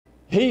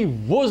Hey,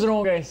 what's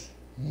wrong guys?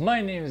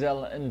 My name is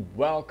Alan and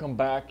welcome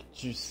back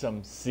to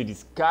some city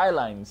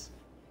skylines.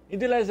 In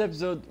the last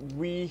episode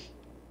we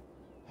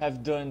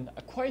have done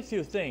quite a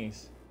few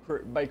things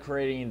by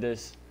creating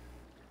this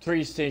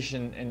train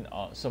station and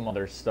some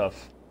other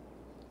stuff.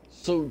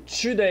 So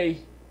today,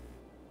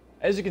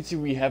 as you can see,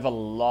 we have a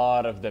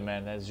lot of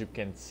demand, as you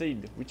can see,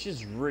 which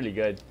is really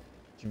good,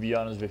 to be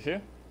honest with you.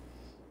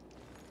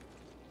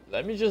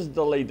 Let me just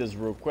delete this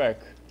real quick,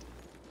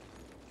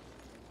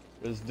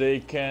 because they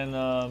can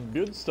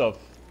build stuff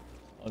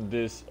on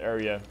this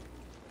area.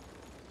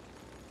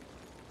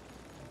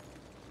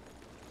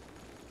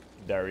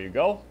 There you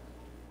go.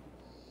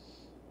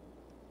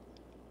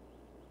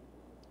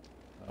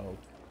 Oh,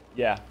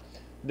 yeah.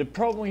 The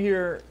problem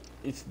here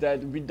is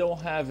that we don't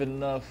have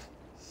enough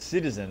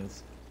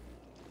citizens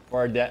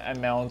for the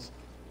amount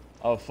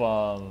of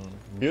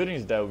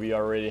buildings that we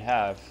already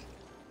have,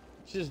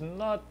 which is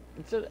not.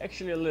 It's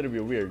actually a little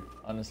bit weird,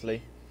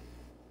 honestly.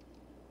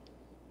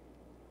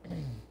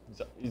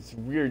 It's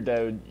weird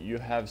that you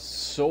have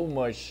so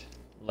much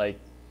like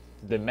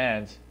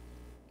demand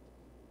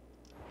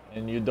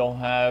and you don't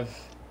have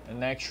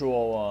an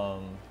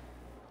actual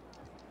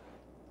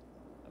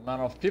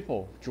amount of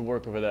people to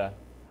work over there.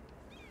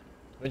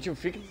 Don't you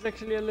think it's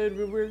actually a little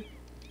bit weird?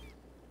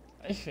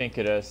 I think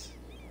it is.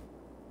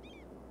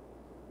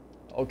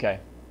 Okay.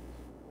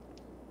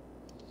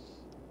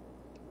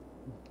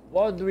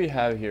 What do we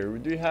have here?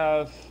 Do we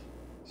have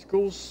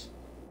schools?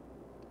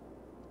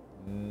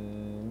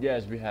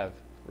 Yes, we have.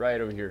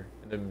 Right over here,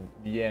 in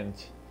the end.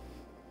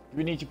 Do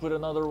we need to put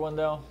another one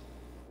down?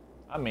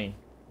 I mean,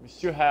 we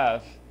still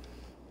have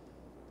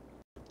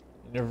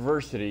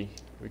university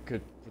we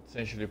could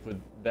potentially put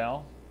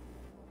down.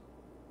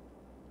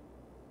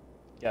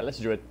 Yeah, let's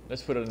do it.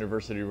 Let's put a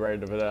university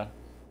right over there.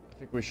 I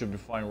think we should be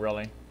fine,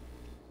 really.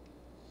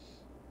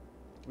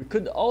 We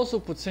could also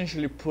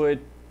potentially put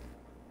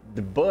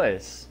the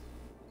bus.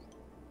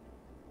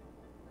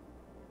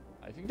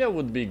 I think that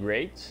would be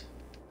great.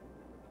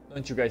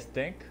 Don't you guys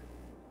think?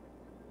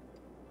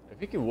 I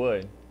think it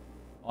would,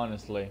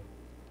 honestly.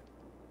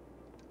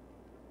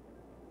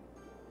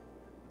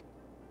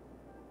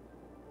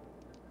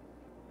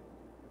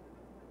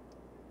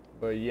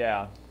 But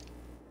yeah.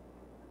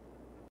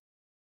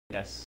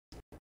 Yes.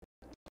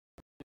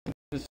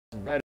 This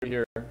right over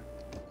here.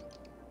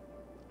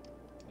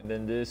 And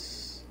then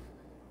this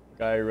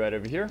guy right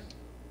over here.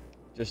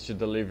 Just to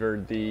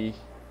deliver the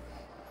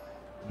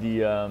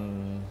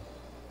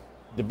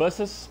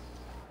buses.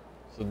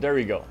 So there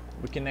we go.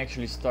 We can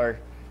actually start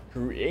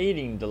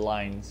creating the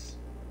lines,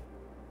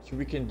 which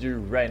we can do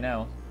right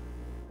now.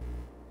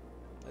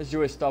 Let's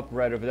do a stop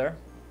right over there.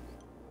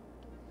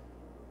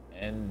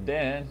 And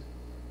then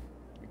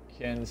we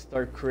can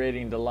start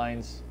creating the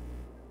lines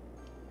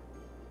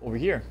over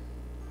here.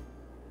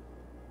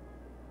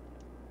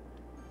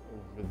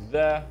 Over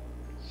there,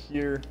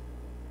 here,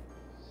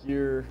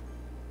 here,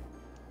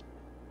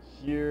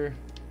 here,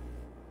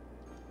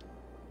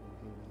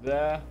 over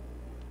there.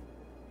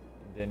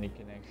 Then it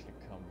can actually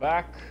come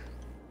back,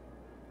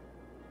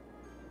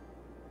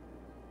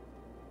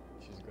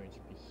 which is going to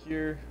be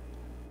here,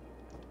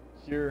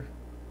 here.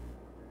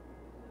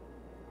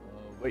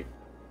 Wait,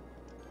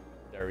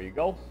 there we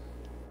go.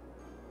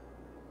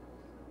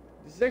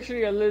 This is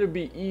actually a little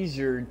bit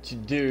easier to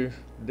do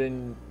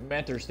than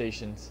metro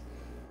stations.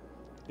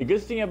 The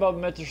good thing about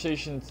metro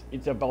stations,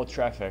 it's about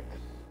traffic.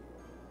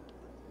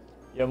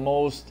 It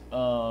almost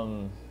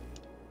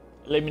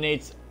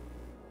eliminates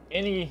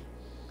any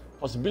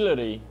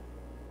possibility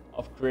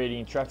of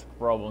creating traffic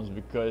problems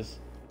because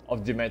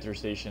of the metro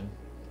station.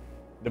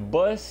 The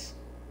bus,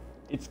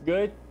 it's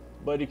good,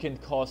 but it can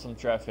cause some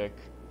traffic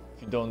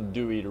if you don't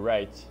do it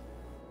right.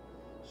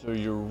 So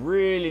you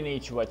really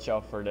need to watch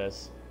out for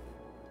this.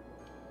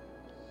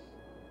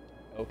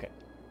 Okay,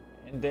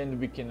 and then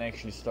we can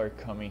actually start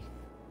coming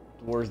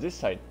towards this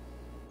side.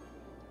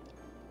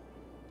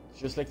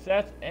 Just like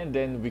that, and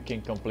then we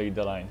can complete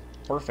the line.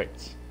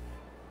 Perfect.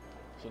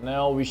 So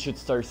now we should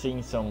start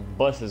seeing some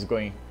buses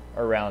going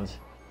around,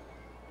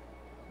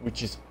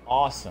 which is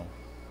awesome.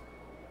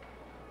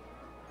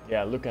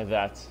 Yeah, look at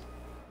that.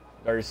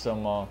 There is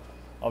some of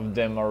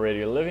them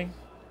already living,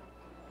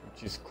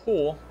 which is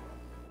cool.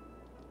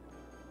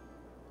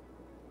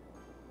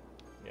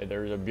 Yeah,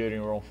 there is a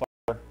building on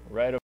fire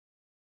right over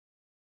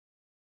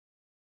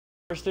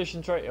there.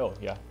 Station try. Oh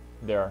yeah,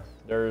 they're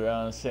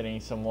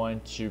sending someone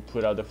to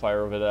put out the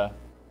fire over there,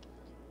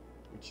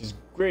 which is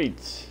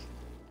great.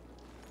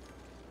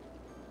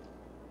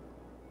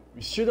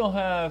 We still don't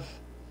have,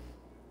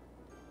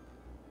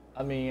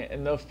 I mean,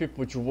 enough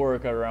people to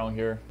work around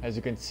here. As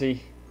you can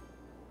see,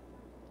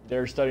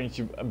 they're starting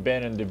to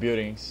abandon the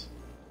buildings,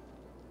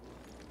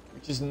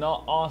 which is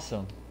not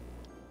awesome.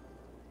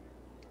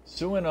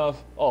 Soon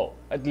enough, oh,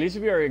 at least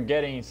we are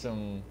getting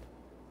some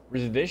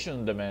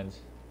residential demand.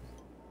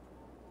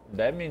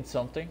 That means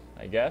something,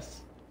 I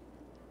guess.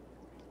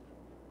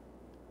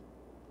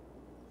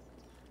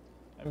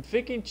 I'm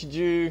thinking to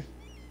do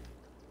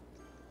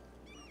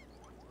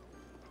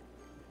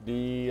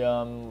the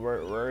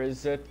where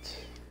is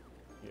it?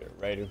 Here,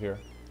 right over here.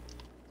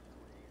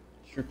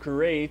 To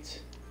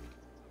create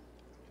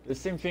the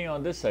same thing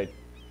on this side.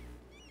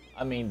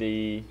 I mean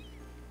the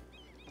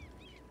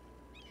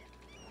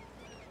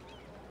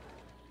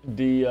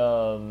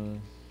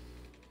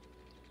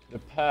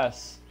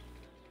pass.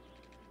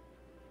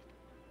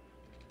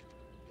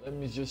 Let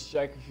me just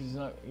check if he's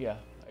not. Yeah,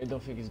 I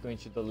don't think he's going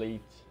to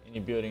delete any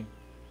building,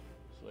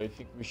 so I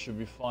think we should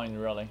be fine,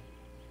 really.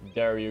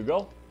 There you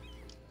go.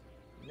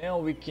 Now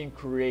we can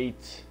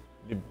create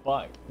the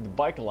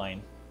bike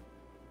lane,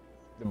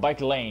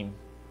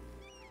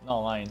 not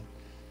line.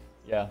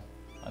 Yeah,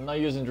 I'm not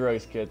using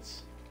drugs,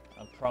 kids.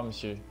 I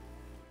promise you.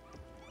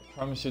 I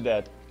promise you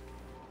that.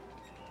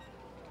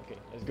 Okay,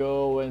 let's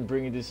go and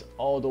bring this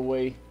all the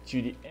way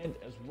to the end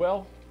as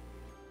well.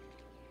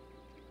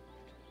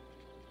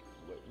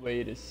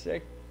 Wait a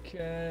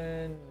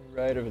second.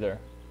 Right over there.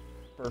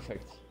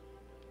 Perfect.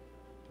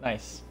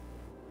 Nice.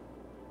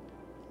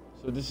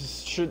 So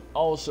should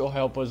also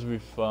help us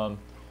with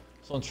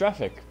some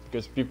traffic,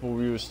 because people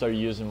will start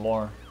using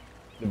more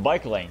the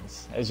bike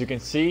lanes. As you can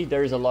see,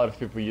 there is a lot of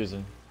people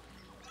using,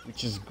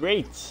 which is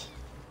great.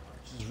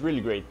 Which is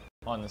really great,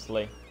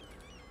 honestly.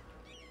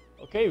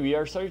 Okay, we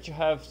are starting to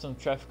have some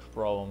traffic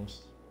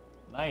problems.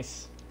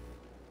 Nice.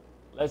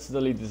 Let's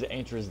delete this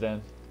entrance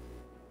then.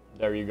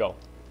 There you go.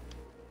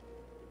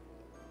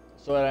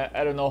 So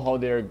I don't know how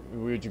they're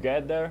going to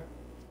get there,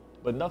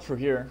 but not through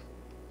here,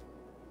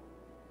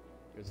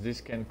 because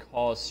this can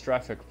cause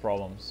traffic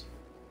problems,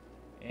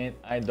 and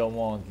I don't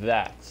want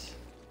that.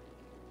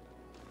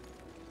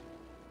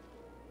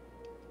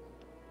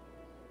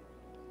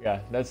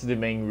 Yeah, that's the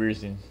main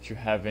reason to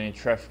have any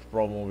traffic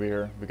problem over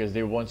here, because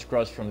they want to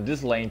cross from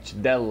this lane to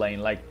that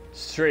lane, like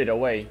straight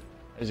away,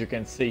 as you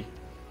can see.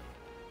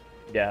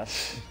 Yeah,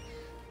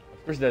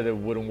 of course that it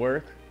wouldn't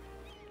work.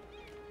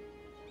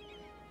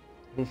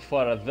 Who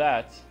thought of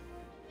that?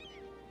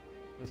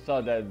 Who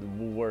thought that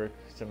would work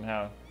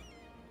somehow?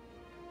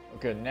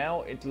 Okay,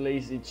 now at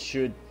least it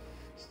should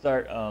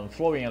start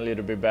flowing a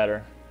little bit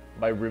better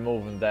by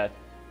removing that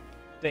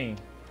thing.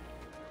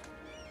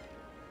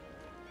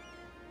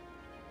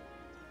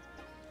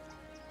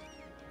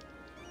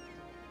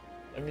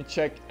 Let me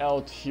check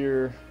out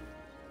here.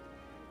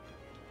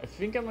 I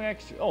think I'm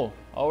actually... Oh,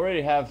 I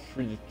already have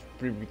free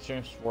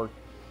transport,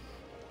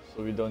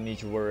 so we don't need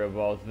to worry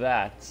about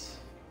that.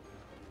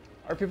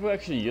 Are people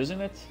actually using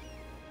it?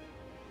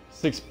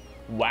 6...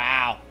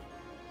 Wow!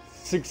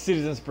 6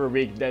 citizens per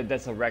week.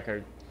 That's a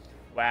record.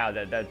 Wow,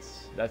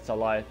 that's a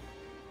lot.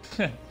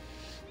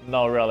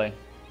 No, really.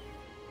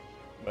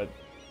 But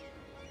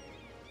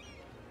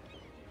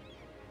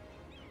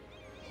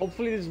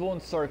hopefully this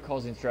won't start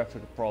causing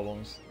traffic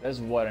problems. That's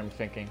what I'm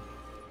thinking.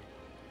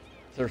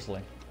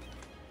 Seriously.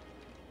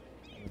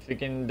 I'm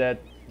thinking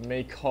that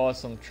may cause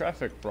some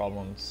traffic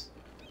problems,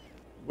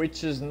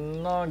 which is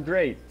not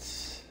great.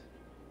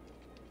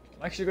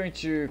 I'm actually going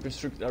to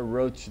construct a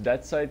road to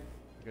that side,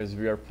 because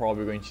we are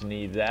probably going to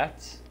need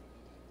that.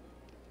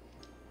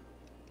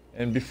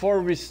 And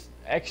before we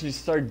actually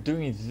start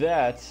doing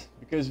that,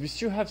 because we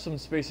still have some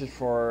spaces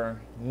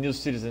for new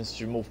citizens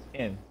to move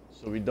in,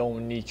 so we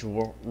don't need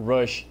to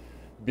rush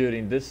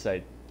building this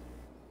side,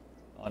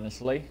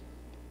 honestly.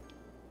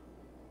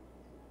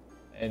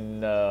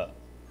 And I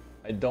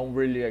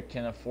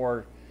can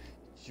afford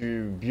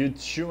to build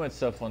too much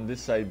stuff on this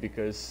side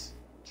because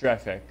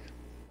traffic.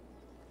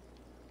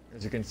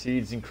 As you can see,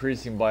 it's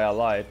increasing by a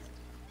lot.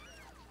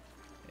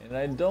 And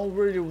I don't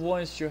really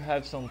want to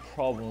have some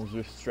problems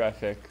with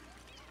traffic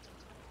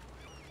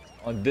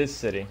on this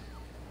city.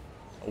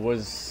 I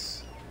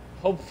was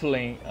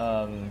hoping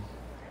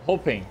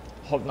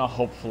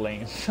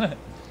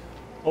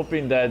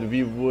that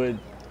we would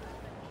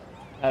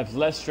have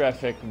less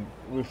traffic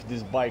with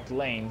these bike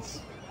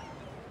lanes,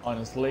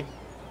 honestly.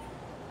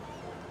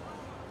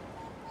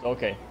 So,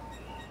 okay,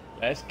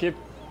 let's keep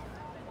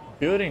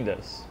building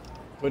this.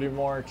 Putting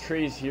more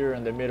trees here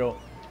in the middle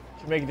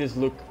to make this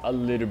look a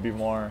little bit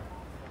more,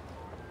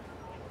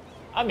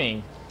 I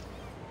mean,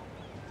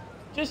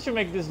 just to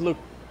make this look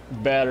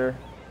better,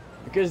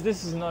 because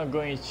this is not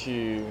going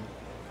to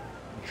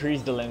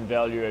increase the land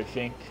value. I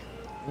think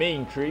may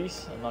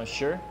increase, I'm not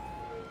sure,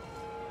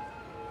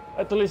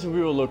 at least it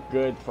will look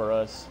good for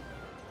us.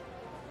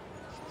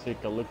 Let's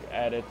take a look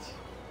at it.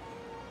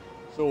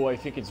 So I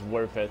think it's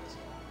worth it.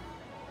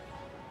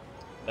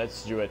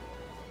 Let's do it.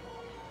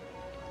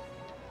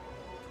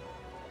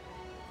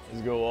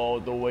 Let's go all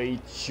the way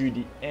to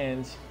the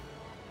end.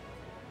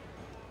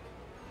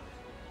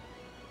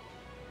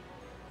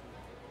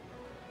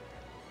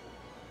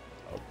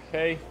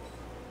 Okay,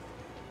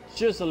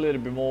 just a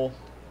little bit more.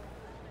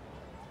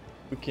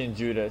 We can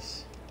do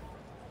this.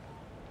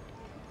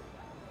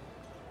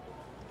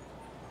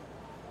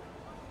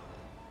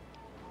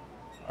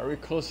 Are we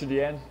close to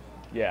the end?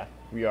 Yeah,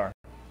 we are.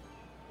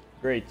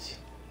 Great.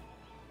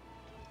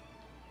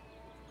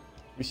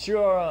 We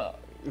still are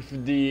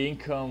with the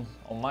income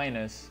on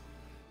minus,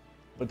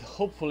 but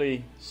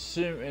hopefully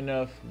soon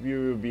enough we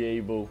will be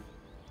able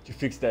to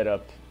fix that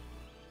up,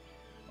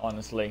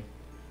 honestly.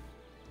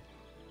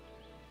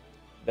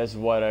 That's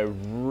what I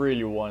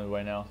really want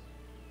right now,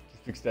 to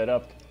fix that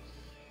up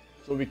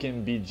so we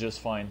can be just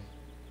fine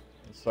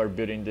and start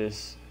building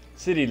this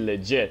city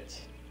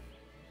legit.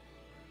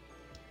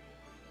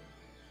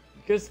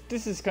 Because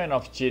this is kind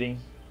of cheating,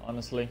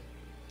 honestly.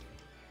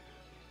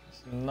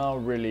 It's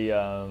not really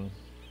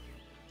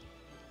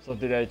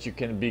something that you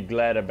can be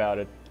glad about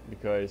it,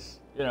 because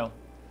you know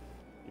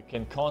you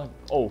can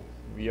oh,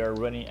 we are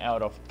running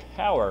out of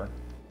power,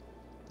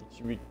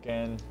 which we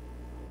can,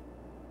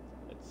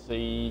 let's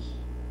see.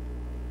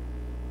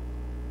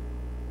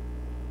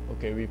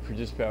 Okay, we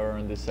produce power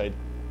on this side.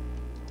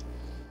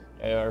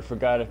 I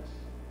forgot it.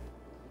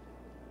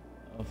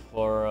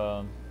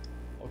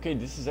 Okay,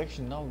 this is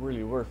actually not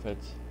really worth it,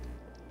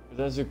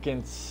 but as you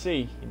can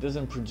see, it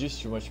doesn't produce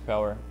too much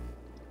power,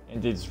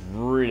 and it's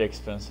really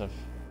expensive.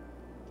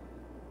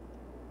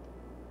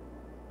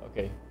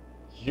 Okay,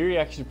 here it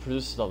actually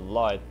produces a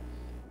lot,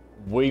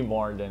 way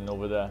more than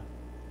over there.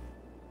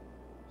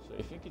 So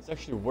I think it's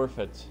actually worth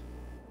it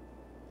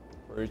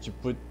for you to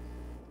put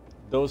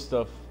those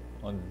stuff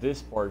on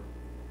this part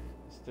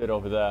instead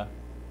of there.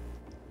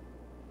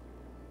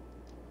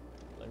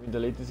 Let me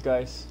delete these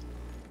guys.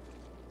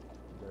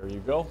 There you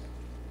go.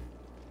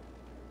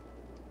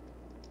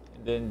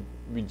 And then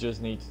we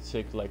just need to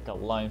take like a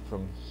line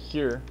from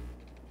here.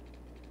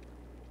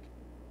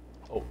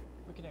 Oh,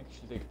 we can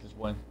actually take this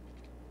one.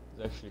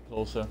 It's actually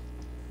closer.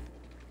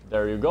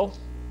 There you go.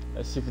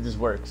 Let's see if this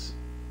works.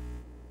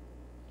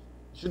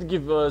 It should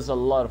give us a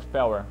lot of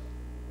power.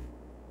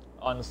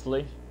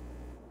 Honestly.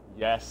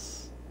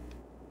 Yes.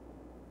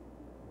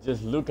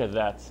 Just look at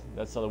that.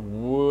 That's a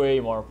way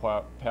more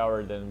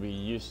power than we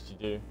used to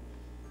do.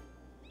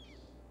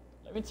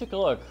 Let me take a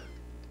look.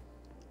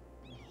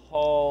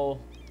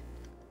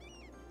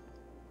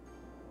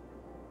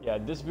 Yeah,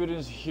 these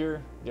buildings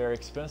here, they're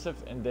expensive,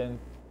 and then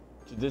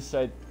to this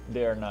side,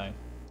 they are not.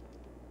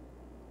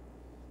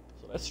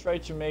 So let's try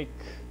to make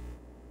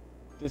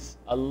this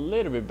a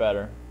little bit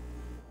better.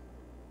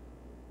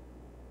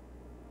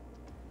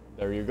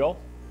 There you go.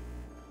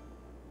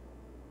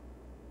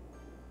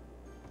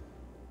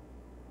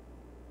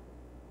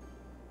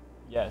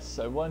 Yes,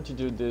 I want to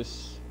do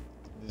this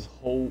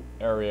whole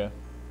area.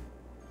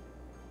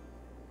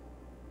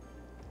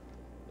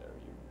 There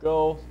you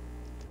go.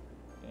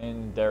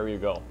 And there you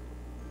go.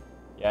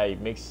 Yeah, it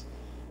makes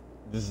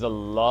this a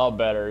lot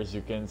better, as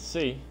you can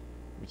see,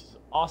 which is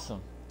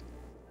awesome.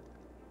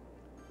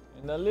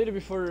 And a little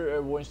before I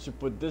want to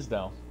put this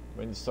down,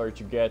 when you start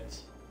to get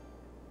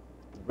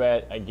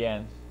red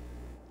again.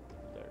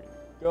 There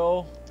you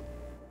go.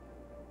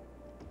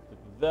 Put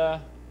it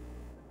there.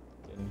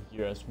 And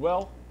here as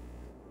well.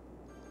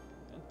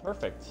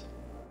 Perfect.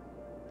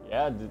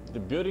 Yeah, the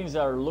buildings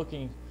are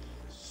looking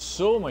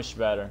so much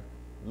better.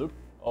 Look,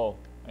 oh,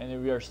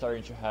 and we are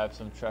starting to have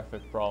some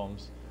traffic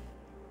problems.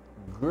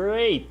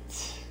 Great!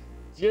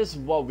 Just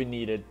what we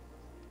needed.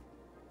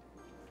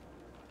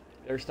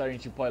 They're starting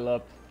to pile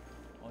up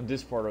on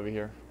this part over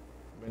here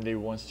when they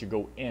want to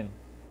go in.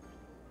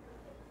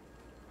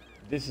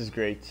 This is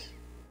great.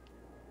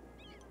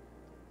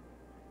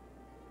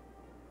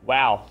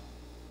 Wow.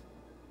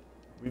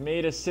 We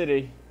made a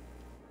city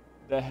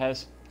that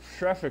has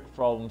traffic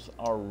problems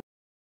are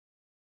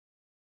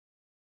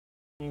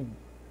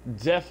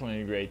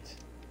definitely great.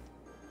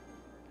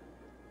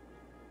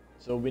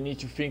 So we need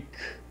to think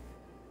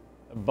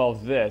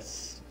about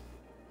this,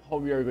 how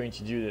we are going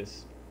to do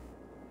this.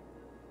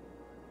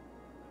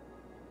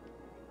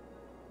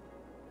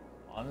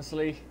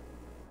 Honestly,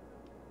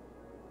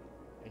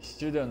 I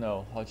still don't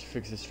know how to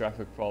fix this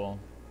traffic problem.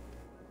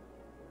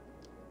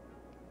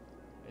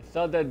 I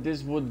thought that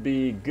this would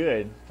be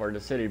good for the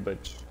city, but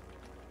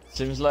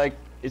seems like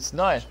it's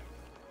not.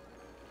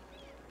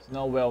 It's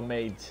not well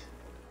made.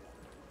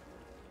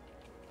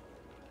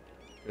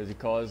 Because it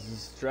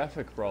causes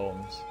traffic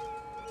problems.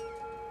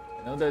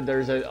 I know that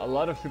there's a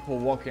lot of people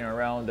walking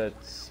around,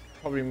 that's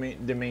probably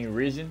the main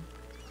reason.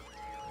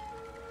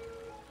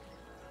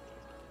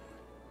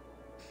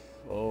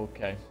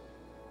 Okay.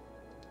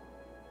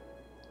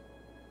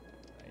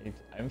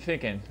 I'm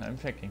thinking.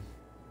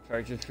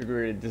 Try to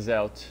figure this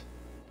out.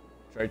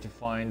 Try to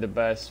find the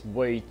best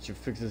way to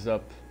fix this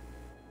up.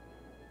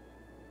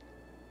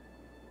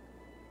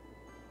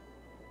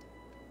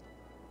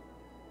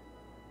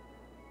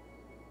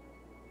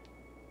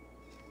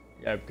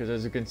 Yeah, because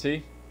as you can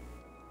see,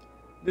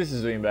 this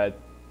is doing bad.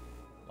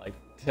 Like,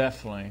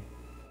 definitely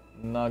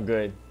not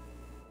good.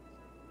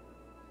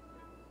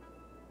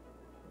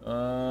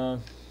 Let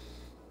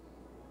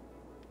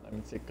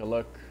me take a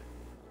look.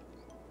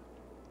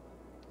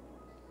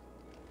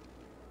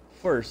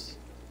 First,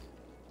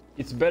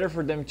 it's better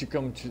for them to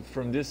come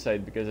from this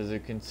side, because as you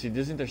can see,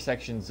 this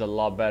intersection is a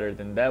lot better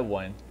than that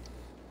one.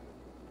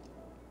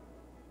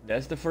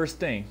 That's the first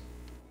thing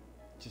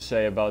to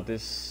say about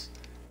this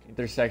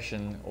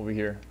intersection over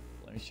here.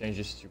 Let me change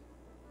this to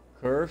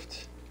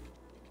curved,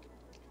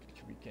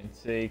 which we can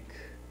take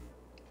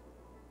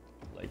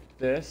like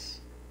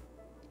this,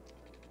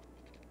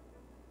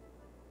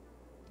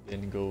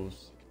 then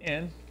goes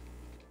in,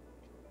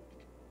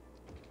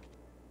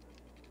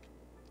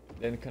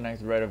 then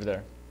connect right over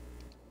there.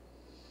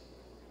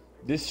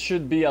 This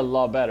should be a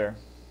lot better,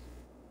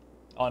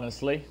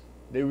 honestly.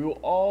 They will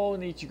all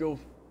need to go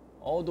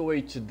all the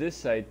way to this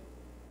side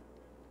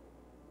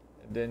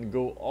and then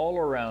go all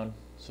around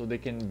so they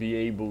can be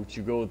able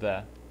to go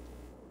there.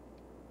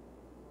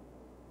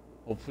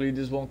 Hopefully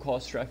this won't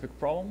cause traffic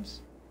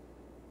problems.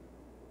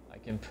 I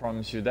can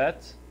promise you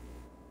that.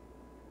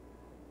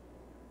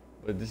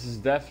 But this is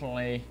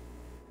definitely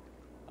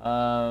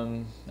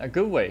a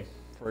good way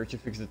for it to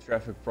fix the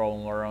traffic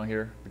problem around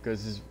here,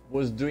 because it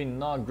was doing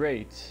not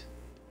great.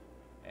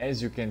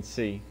 As you can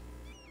see,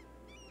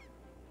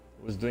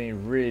 it was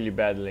doing really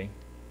badly,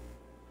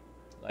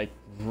 like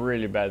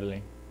really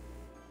badly.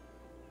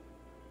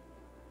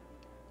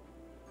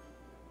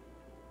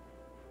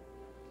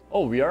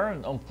 Oh, we are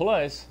on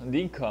plus on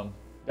the income.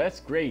 That's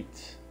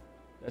great.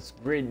 That's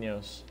great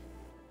news.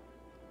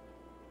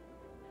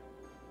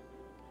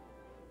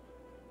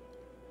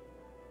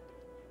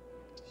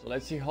 So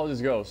let's see how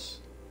this goes.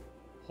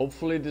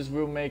 Hopefully this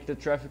will make the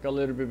traffic a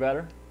little bit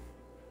better.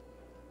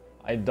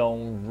 I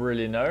don't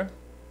really know.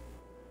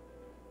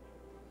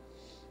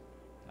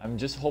 I'm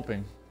just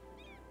hoping,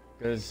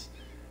 because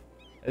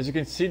as you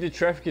can see, the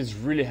traffic is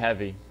really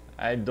heavy.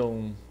 I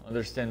don't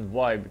understand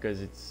why,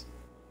 because it's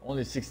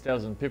only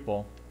 6,000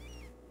 people,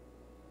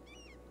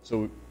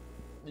 so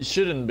it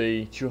shouldn't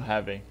be too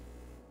heavy.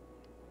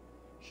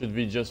 Should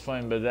be just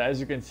fine, but as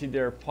you can see,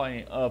 they're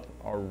piling up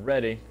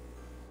already,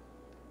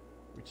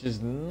 which is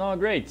not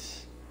great.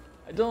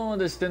 I don't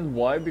understand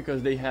why,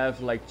 because they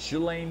have like 2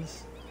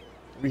 lanes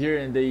over here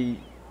and they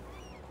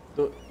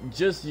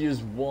just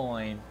use 1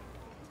 lane,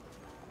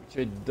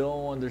 which I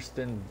don't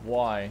understand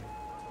why.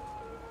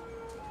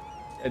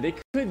 Yeah, they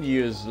could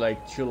use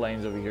like 2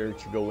 lanes over here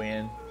to go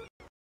in,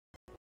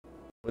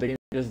 but they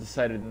just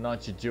decided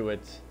not to do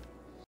it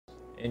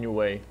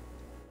anyway.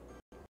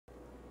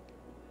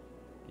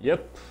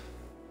 Yep,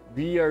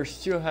 we are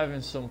still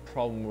having some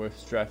problem with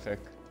traffic,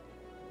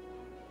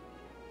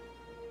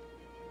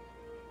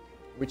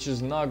 which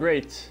is not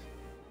great.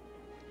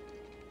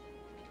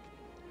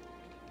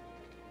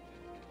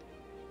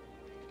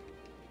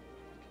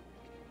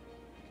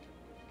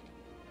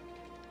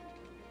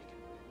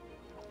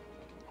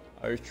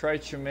 I will try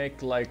to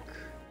make like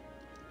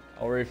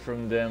away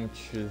from them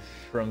to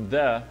from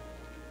there.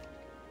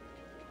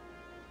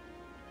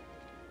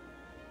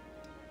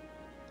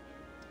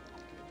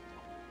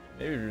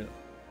 Maybe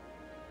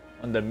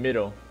on the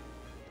middle.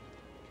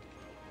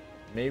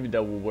 Maybe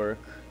that will work.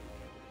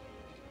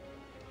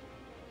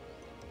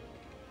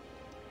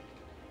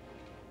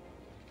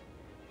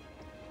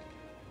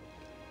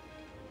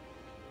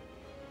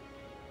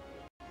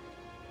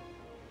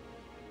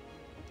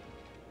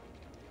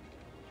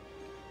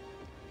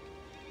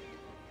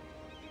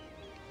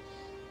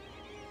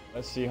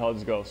 Let's see how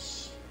this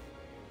goes.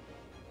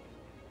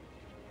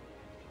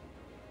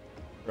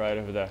 Right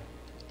over there.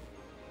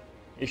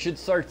 You should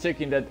start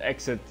taking that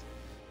exit,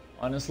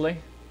 honestly.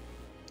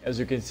 As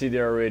you can see,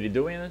 they're already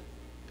doing it.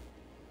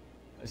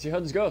 Let's see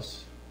how this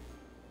goes.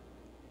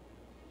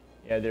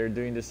 Yeah, they're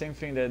doing the same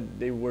thing that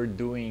they were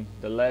doing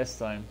the last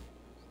time,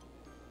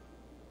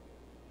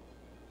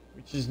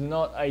 which is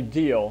not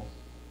ideal.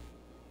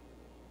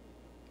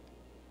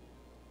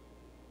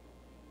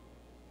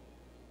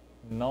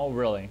 No,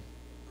 really.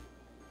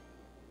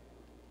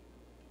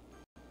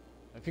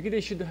 I think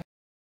they should have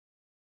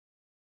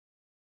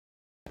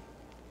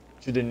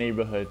to the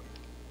neighborhood.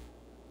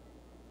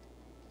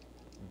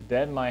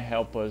 That might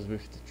help us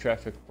with the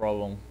traffic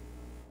problem,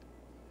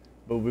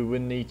 but we will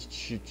need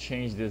to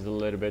change this a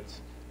little bit.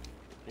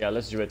 Yeah,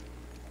 let's do it,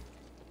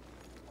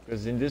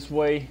 because in this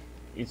way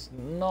it's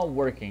not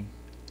working,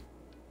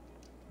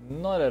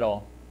 not at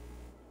all.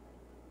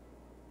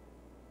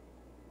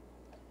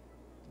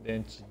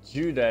 Then to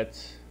do that,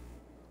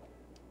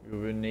 we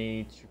will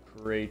need to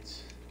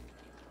create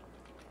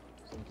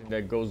something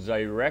that goes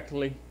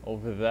directly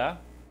over there,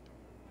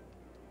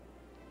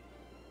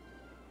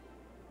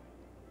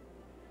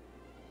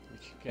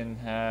 which can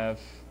have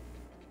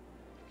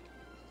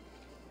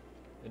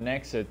an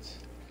exit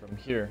from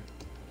here.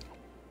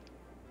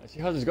 Let's see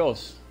how this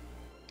goes.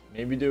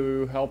 Maybe they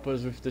will help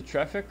us with the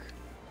traffic.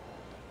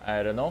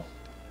 I don't know.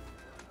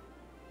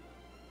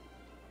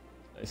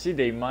 Let's see,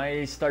 they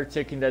might start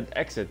taking that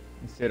exit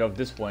instead of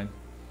this one.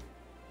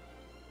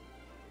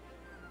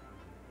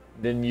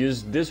 Then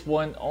use this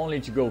one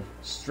only to go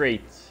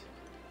straight.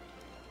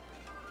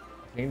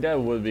 I think that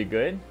would be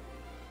good.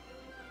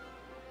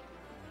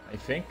 I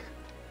think.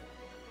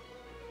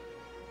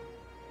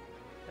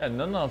 Yeah,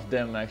 none of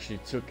them actually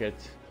took it.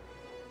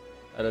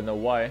 I don't know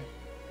why.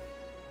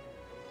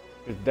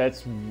 Because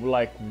that's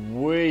like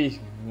way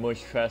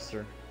much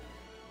faster.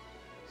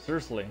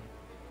 Seriously.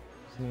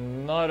 It's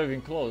not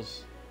even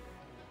close.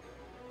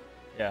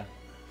 Yeah,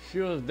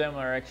 few of them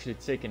are actually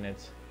taking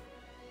it.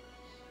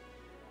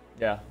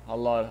 Yeah, a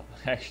lot,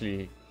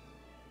 actually,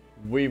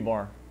 way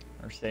more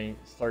are starting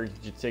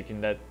to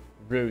taking that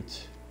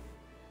route.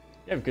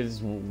 Yeah,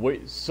 because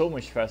it's so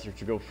much faster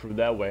to go through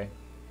that way,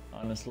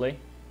 honestly.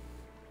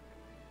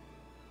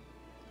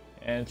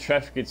 And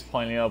traffic is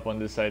piling up on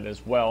this side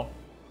as well.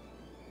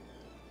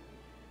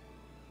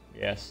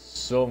 Yes,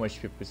 so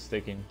much people is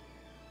taking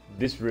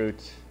this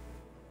route.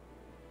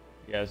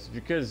 Yes,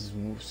 because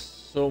it's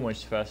so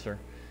much faster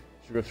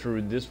to go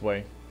through this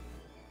way.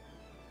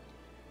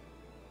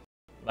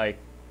 Like,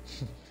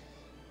 so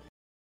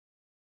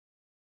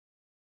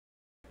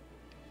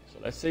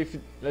let's see if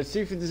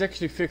it is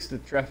actually fixed the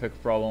traffic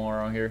problem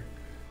around here.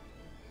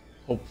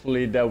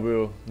 Hopefully that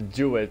will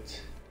do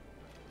it.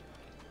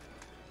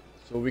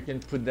 So we can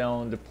put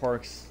down the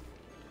parks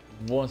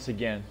once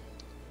again.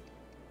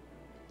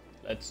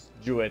 Let's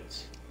do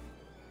it.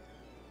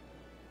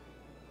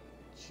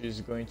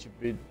 She's going to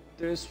be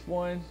this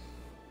one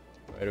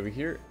right over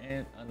here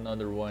and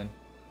another one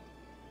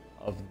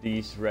of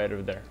these right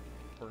over there.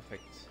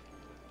 Perfect.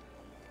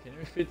 Can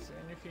we fit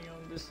anything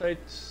on this side?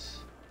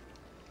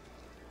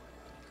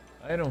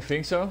 I don't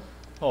think so.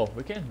 Oh,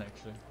 we can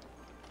actually.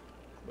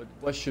 But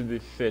what should we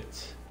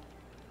fit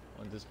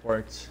on this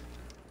part?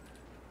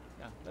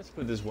 Yeah, let's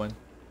put this one.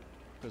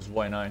 Because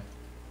why not?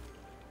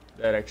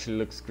 That actually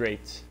looks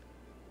great.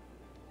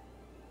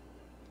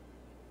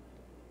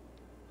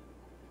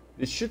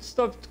 They should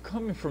stop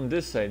coming from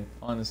this side,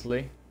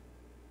 honestly.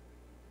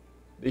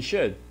 They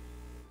should.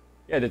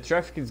 Yeah, the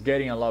traffic is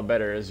getting a lot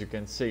better, as you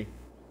can see.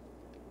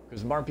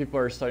 Because more people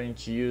are starting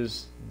to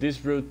use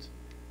this route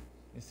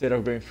instead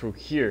of going through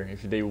here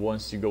if they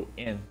want to go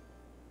in.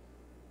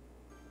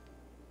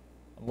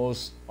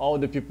 Almost all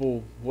the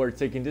people who are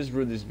taking this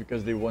route is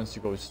because they want to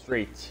go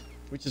straight,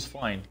 which is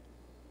fine.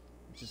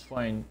 Which is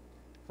fine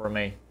for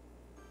me.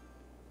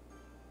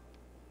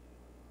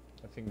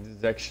 I think this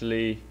is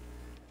actually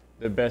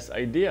the best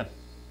idea.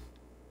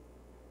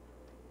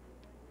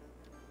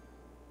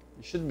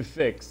 It should be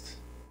fixed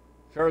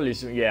fairly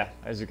soon. Yeah,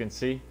 as you can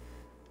see,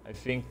 I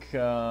think in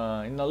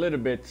a little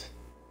bit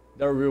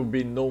there will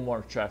be no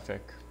more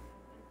traffic,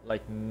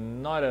 like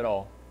not at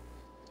all.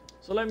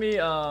 So let me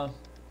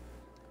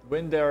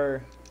when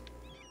they're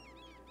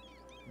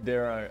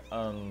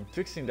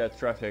fixing that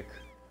traffic,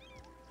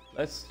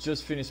 let's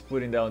just finish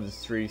putting down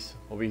these trees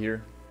over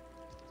here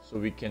so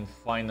we can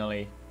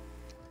finally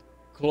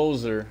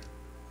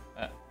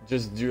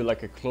just do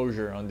like a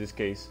closure on this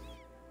case,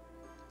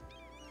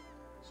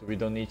 so we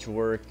don't need to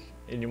work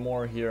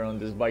anymore here on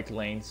this bike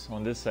lanes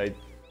on this side.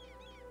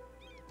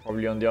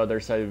 Probably on the other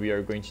side we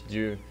are going to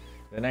do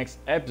the next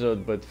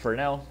episode, but for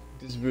now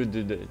this will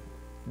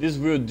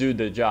do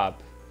the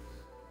job.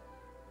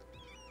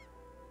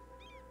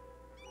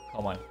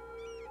 Come on,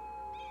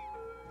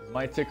 it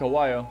might take a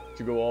while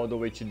to go all the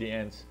way to the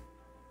end,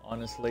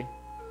 honestly,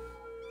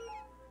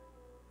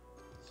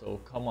 so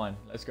come on,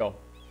 let's go.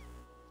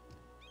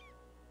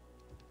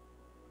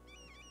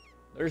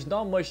 There's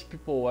not much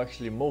people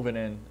actually moving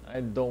in.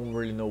 I don't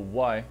really know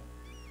why.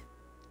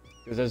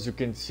 Because as you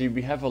can see,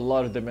 we have a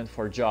lot of demand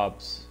for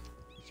jobs,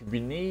 which we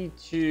need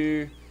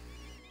to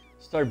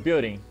start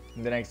building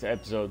in the next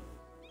episode.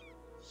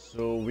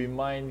 So we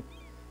might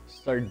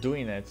start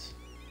doing it.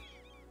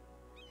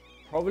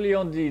 Probably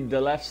on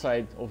the left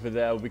side over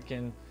there, we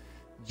can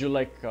do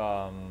like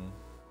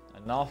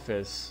an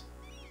office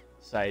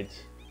side.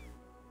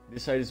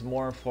 This side is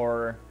more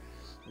for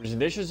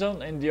residential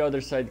zone and the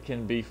other side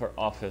can be for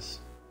office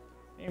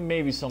and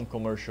maybe some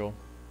commercial,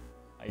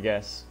 I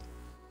guess,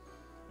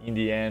 in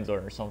the end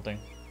or something,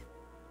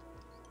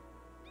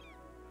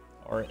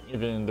 or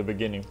even in the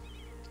beginning.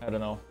 I don't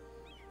know.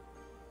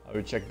 I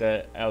will check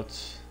that out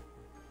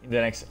in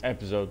the next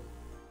episode.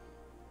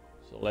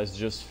 So let's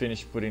just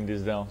finish putting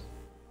this down.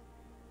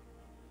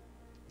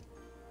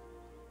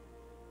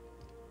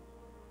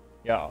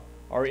 Yeah,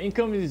 our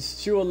income is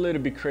still a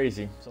little bit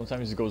crazy.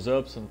 Sometimes it goes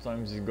up,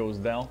 sometimes it goes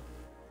down.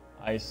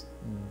 I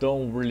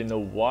don't really know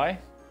why,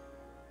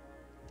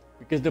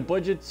 because the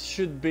budget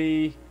should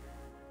be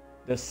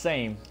the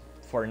same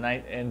for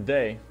night and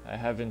day. I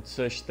haven't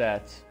touched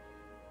that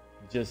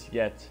just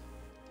yet,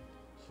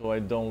 so I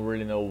don't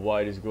really know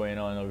what is going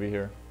on over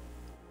here.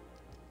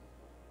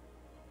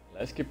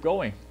 Let's keep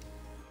going.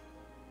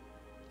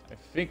 I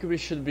think we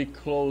should be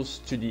close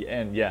to the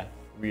end. Yeah,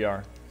 we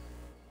are.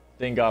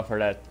 Thank God for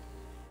that,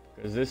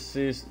 because this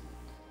is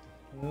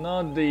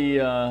not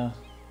the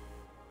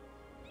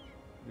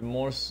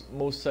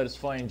most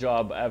satisfying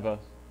job ever,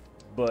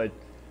 but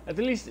at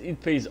least it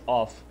pays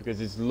off because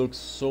it looks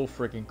so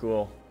freaking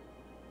cool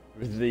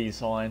with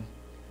these on.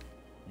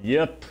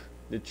 Yep,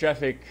 the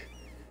traffic,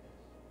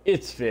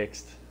 it's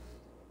fixed.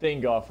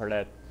 Thank God for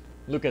that.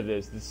 Look at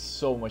this. This is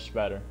so much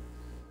better.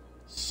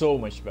 So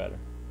much better.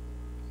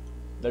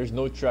 There's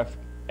no traffic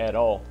at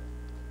all.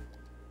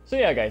 So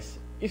yeah, guys,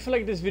 if you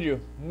like this video,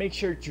 make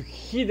sure to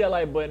hit that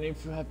like button.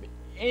 If you have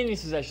any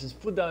suggestions,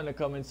 put down in the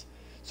comments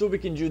so we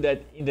can do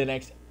that in the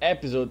next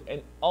episode.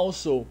 And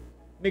also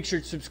make sure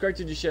to subscribe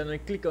to the channel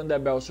and click on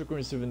that bell so you can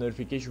receive a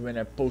notification when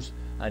I post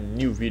a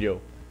new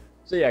video.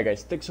 So yeah,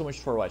 guys, thanks so much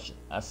for watching.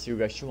 I'll see you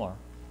guys tomorrow.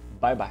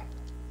 Bye bye.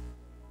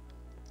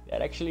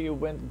 That actually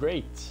went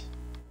great.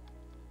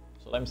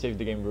 So let me save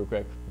the game real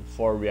quick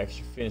before we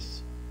actually finish.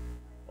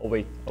 Oh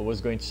wait, I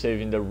was going to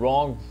save in the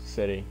wrong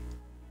city.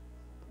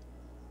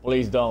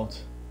 Please don't.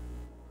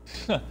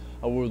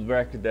 I would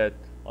recommend that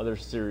other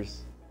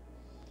series.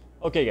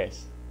 Okay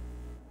guys,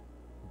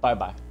 bye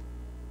bye.